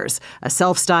careers, a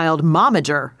self-styled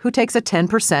momager who takes a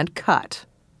 10% cut.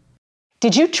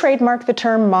 Did you trademark the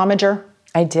term momager?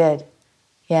 I did.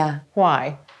 Yeah.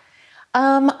 Why?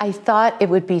 I thought it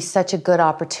would be such a good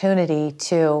opportunity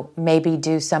to maybe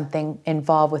do something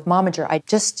involved with momager. I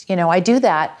just, I do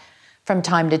that from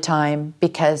time to time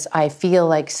because I feel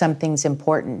like something's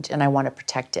important and I want to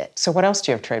protect it. So what else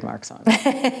do you have trademarks on?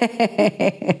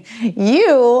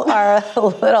 You are a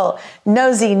little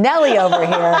nosy Nelly over here.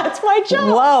 That's my job.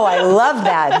 Whoa, I love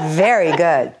that. Very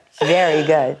good. Very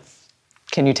good.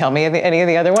 Can you tell me any of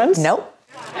the other ones? Nope.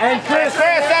 And Chris,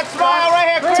 that smile right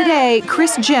here, Chris. Today,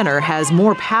 Kris Jenner has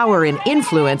more power and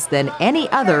influence than any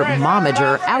other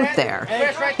momager out there.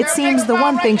 It seems the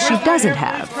one thing she doesn't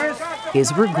have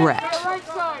is regret.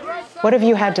 What have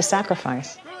you had to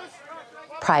sacrifice?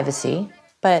 Privacy,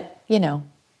 but,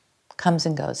 comes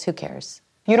and goes. Who cares?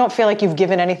 You don't feel like you've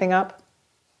given anything up?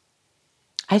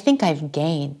 I think I've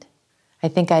gained. I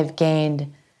think I've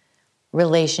gained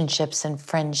relationships and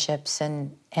friendships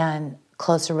and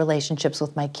closer relationships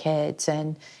with my kids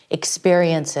and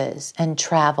experiences and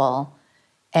travel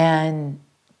and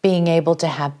being able to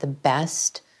have the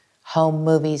best home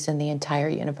movies in the entire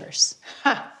universe.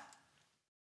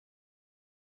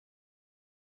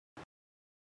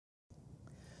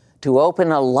 To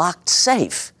open a locked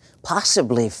safe,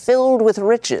 possibly filled with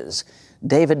riches,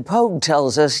 David Pogue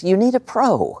tells us you need a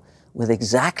pro with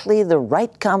exactly the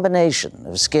right combination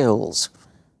of skills.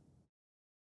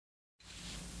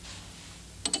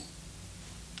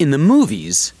 In the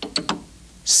movies,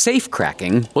 safe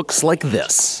cracking looks like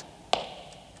this.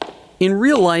 In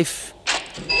real life,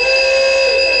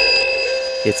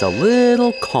 it's a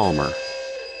little calmer.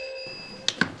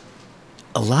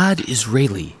 Alad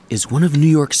Israeli is one of New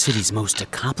York City's most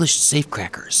accomplished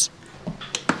safecrackers.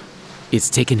 It's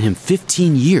taken him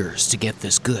 15 years to get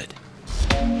this good.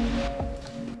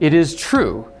 It is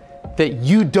true that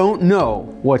you don't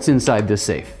know what's inside this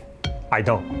safe. I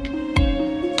don't.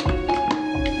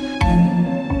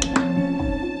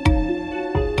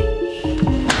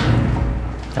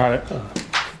 Got it.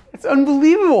 It's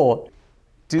unbelievable.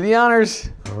 Do the honors.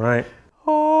 All right.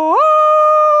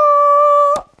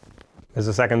 There's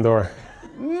a second door.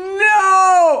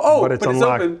 No! Oh, but it's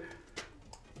unlocked. open.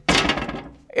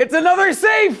 It's another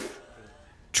safe!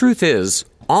 Truth is,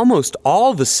 almost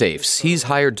all the safes he's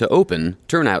hired to open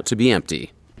turn out to be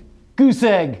empty. Goose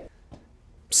egg.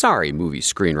 Sorry, movie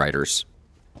screenwriters.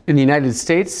 In the United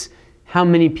States, how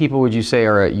many people would you say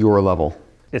are at your level?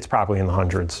 It's probably in the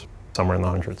hundreds, somewhere in the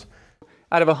hundreds.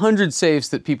 Out of 100 safes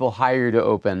that people hire you to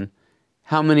open,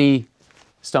 how many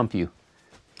stump you?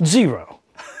 0.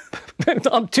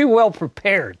 I'm too well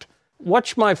prepared.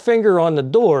 Watch my finger on the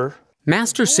door.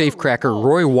 Master safecracker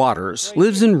Roy Waters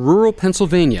lives in rural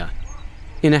Pennsylvania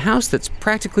in a house that's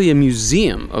practically a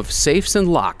museum of safes and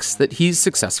locks that he's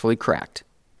successfully cracked.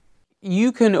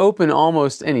 You can open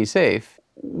almost any safe.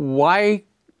 Why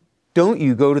don't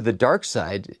you go to the dark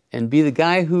side and be the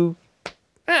guy who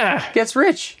gets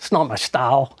rich? It's not my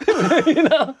style.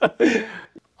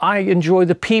 I enjoy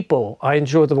the people. I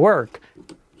enjoy the work.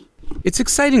 It's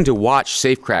exciting to watch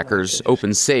safecrackers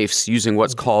open safes using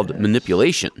what's called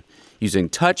manipulation, using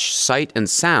touch, sight, and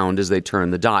sound as they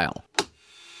turn the dial.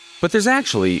 But there's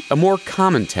actually a more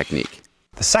common technique.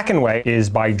 The second way is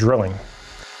by drilling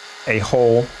a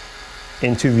hole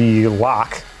into the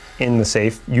lock in the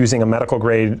safe using a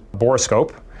medical-grade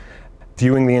borescope,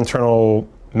 viewing the internal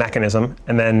mechanism,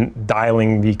 and then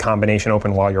dialing the combination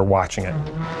open while you're watching it.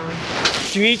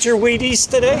 Did you eat your Wheaties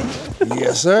today?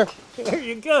 Yes, sir. There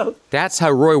you go. That's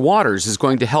how Roy Waters is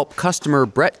going to help customer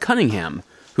Brett Cunningham,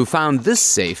 who found this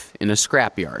safe in a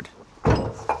scrapyard.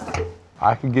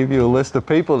 I can give you a list of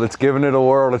people that's given it a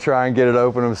whirl to try and get it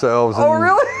open themselves. Oh,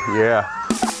 really? Yeah.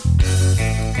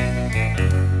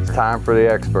 It's time for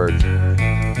the experts.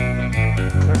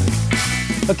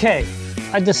 Okay,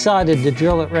 I decided to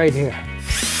drill it right here.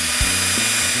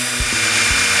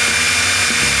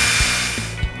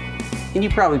 And you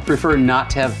probably prefer not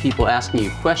to have people asking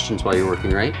you questions while you're working,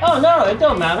 right? Oh, no, it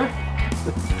don't matter.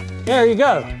 There you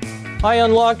go. I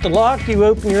unlock the lock, you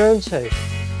open your own safe.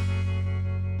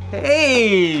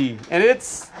 Hey, and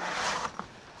it's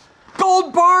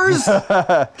gold bars,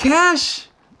 cash.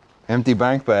 Empty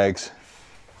bank bags.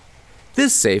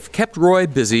 This safe kept Roy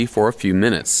busy for a few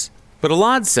minutes. But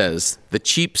Alad says the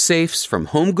cheap safes from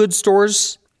home goods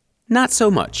stores, not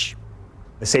so much.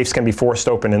 The safes can be forced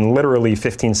open in literally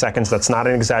 15 seconds. That's not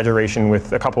an exaggeration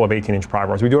with a couple of 18-inch pry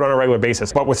bars. We do it on a regular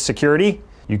basis. But with security,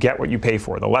 you get what you pay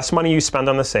for. The less money you spend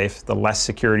on the safe, the less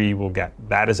security you will get.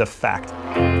 That is a fact.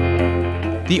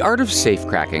 The art of safe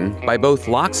cracking by both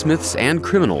locksmiths and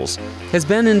criminals has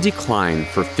been in decline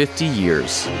for 50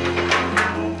 years.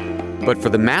 But for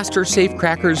the master safe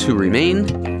crackers who remain,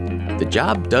 the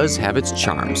job does have its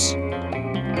charms.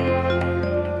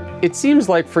 It seems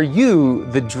like for you,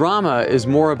 the drama is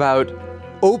more about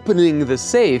opening the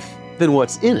safe than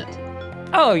what's in it.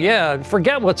 Oh, yeah,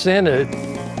 forget what's in it.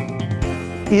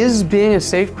 Is being a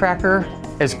safe cracker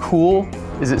as cool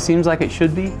as it seems like it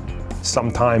should be?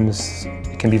 Sometimes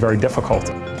it can be very difficult.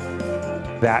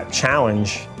 That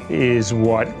challenge is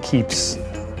what keeps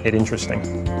it interesting.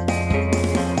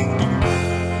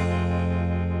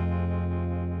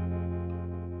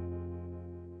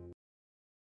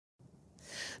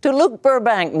 To Luke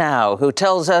Burbank now, who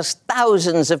tells us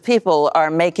thousands of people are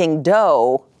making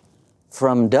dough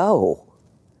from dough.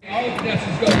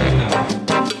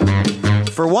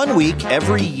 For 1 week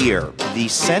every year, the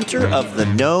center of the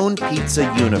known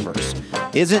pizza universe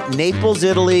isn't Naples,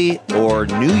 Italy, or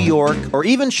New York, or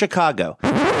even Chicago.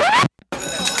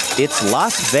 It's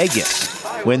Las Vegas,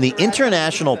 when the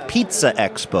International Pizza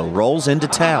Expo rolls into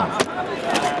town,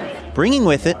 bringing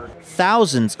with it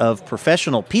thousands of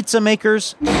professional pizza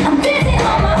makers,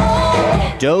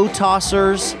 dough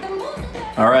tossers.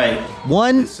 All right.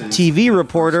 One TV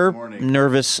reporter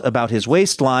nervous about his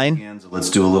waistline. Let's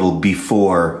do a little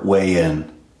before weigh-in.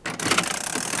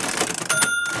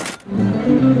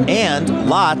 And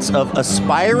lots of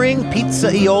aspiring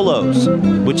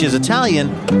pizzaiolos, which is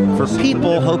Italian for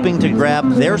people hoping to grab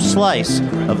their slice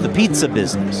of the pizza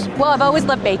business. Well, I've always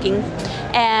loved baking,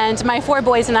 and my 4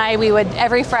 boys and I, we would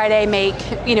every Friday make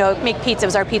pizza. It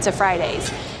was our Pizza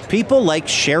Fridays. People like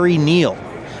Sherry Neal.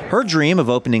 Her dream of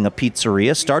opening a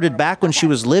pizzeria started back when she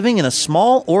was living in a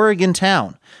small Oregon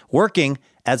town, working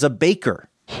as a baker.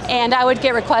 And I would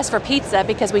get requests for pizza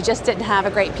because we just didn't have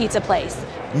a great pizza place.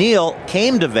 Neal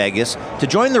came to Vegas to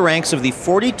join the ranks of the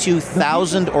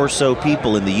 42,000 or so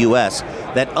people in the U.S.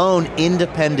 that own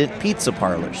independent pizza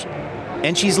parlors.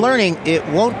 And she's learning it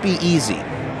won't be easy.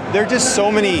 There are just so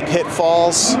many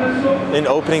pitfalls in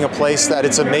opening a place that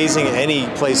it's amazing any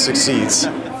place succeeds.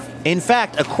 In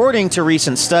fact, according to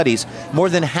recent studies, more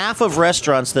than half of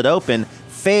restaurants that open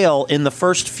fail in the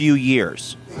first few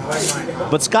years.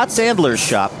 But Scott Sandler's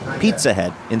shop, Pizza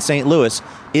Head, in St. Louis,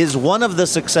 is one of the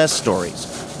success stories.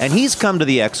 And he's come to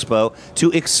the expo to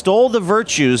extol the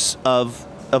virtues of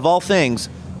all things,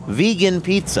 vegan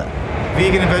pizza.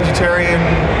 Vegan and vegetarian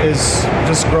is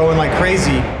just growing like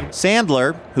crazy.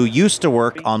 Sandler, who used to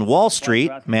work on Wall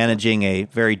Street, managing a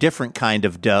very different kind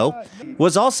of dough,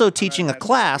 was also teaching a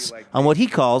class on what he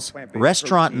calls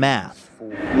restaurant math.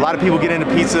 A lot of people get into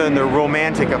pizza and they're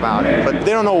romantic about it, but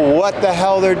they don't know what the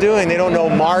hell they're doing. They don't know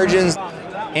margins.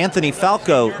 Anthony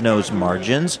Falco knows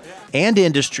margins and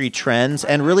industry trends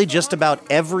and really just about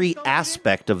every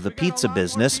aspect of the pizza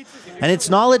business, and it's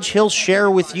knowledge he'll share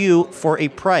with you for a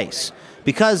price.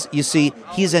 Because, you see,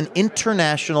 he's an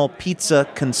international pizza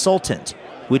consultant,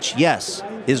 which, yes,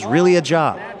 is really a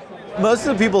job. Most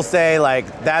of the people say,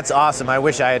 like, that's awesome. I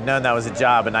wish I had known that was a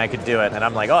job and I could do it. And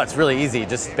I'm like, oh, it's really easy.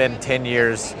 Just spend 10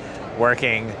 years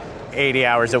working 80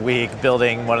 hours a week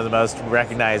building one of the most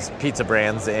recognized pizza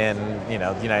brands in,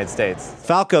 the United States.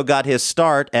 Falco got his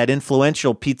start at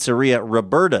influential pizzeria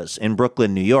Roberta's in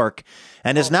Brooklyn, New York,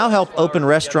 and has now helped open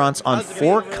restaurants on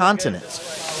 4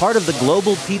 continents, part of the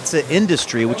global pizza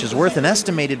industry, which is worth an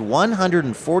estimated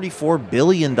 $144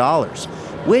 billion,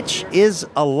 which is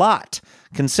a lot,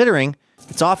 considering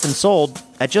it's often sold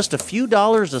at just a few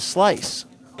dollars a slice.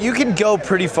 You can go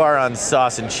pretty far on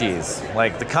sauce and cheese.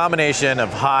 Like, the combination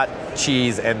of hot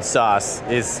cheese and sauce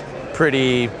is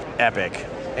pretty epic.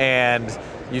 And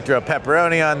you throw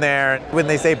pepperoni on there. When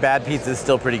they say bad pizza is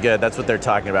still pretty good, that's what they're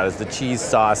talking about, is the cheese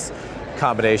sauce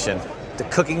combination. the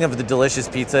cooking of the delicious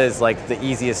pizza is like the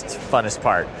easiest, funnest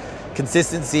part.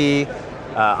 Consistency,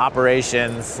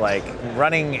 operations, like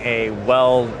running a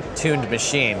well-tuned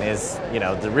machine is,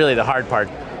 really the hard part.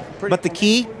 But the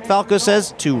key, Falco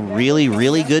says, to really,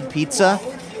 really good pizza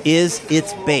is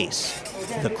its base,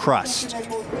 the crust.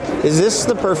 Is this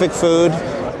the perfect food?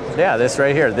 Yeah, this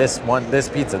right here, this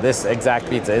pizza, this exact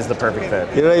pizza is the perfect food.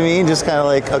 You know what I mean? Just kind of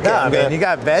like, okay. No, man, you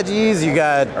got veggies, you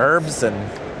got herbs, and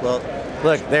look,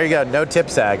 there you go, no tip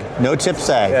sag. No tip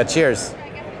sag. Yeah, cheers.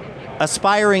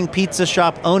 Aspiring pizza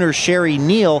shop owner Sherry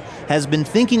Neal has been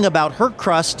thinking about her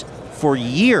crust for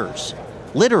years,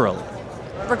 literally.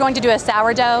 We're going to do a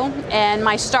sourdough, and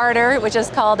my starter, which is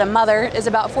called a mother, is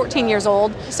about 14 years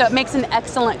old, so it makes an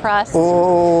excellent crust.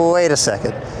 Oh, wait a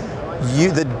second.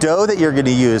 The dough that you're going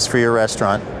to use for your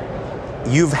restaurant,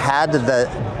 you've had the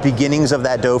beginnings of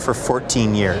that dough for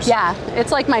 14 years. Yeah,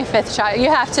 it's like my fifth child. You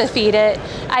have to feed it.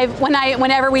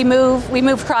 Whenever we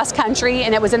moved cross country,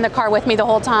 and it was in the car with me the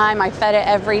whole time. I fed it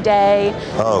every day.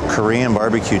 Oh, Korean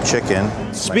barbecue chicken.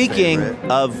 Speaking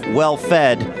of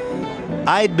well-fed,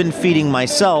 I'd been feeding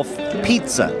myself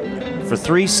pizza for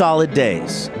 3 solid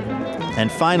days.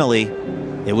 And finally,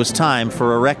 it was time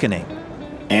for a reckoning.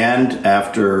 And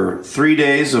after 3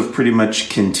 days of pretty much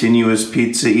continuous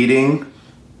pizza eating,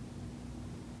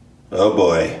 oh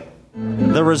boy.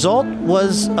 The result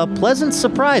was a pleasant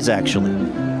surprise, actually.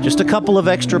 Just a couple of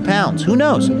extra pounds. Who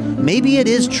knows? Maybe it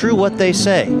is true what they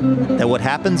say, that what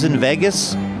happens in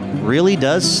Vegas really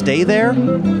does stay there.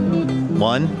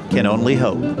 One can only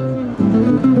hope.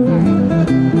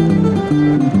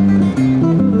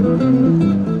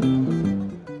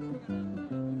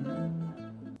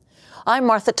 I'm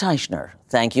Martha Teichner.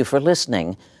 Thank you for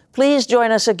listening. Please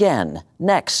join us again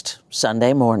next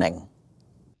Sunday morning.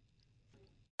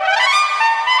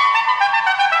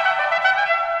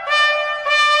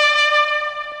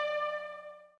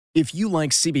 If you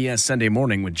like CBS Sunday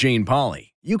Morning with Jane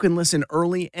Pauley, you can listen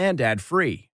early and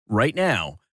ad-free right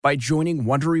now by joining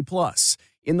Wondery Plus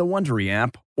in the Wondery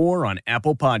app or on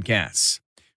Apple Podcasts.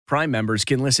 Prime members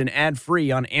can listen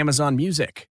ad-free on Amazon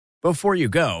Music. Before you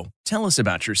go, tell us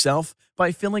about yourself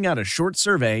by filling out a short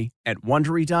survey at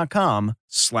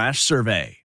Wondery.com/survey.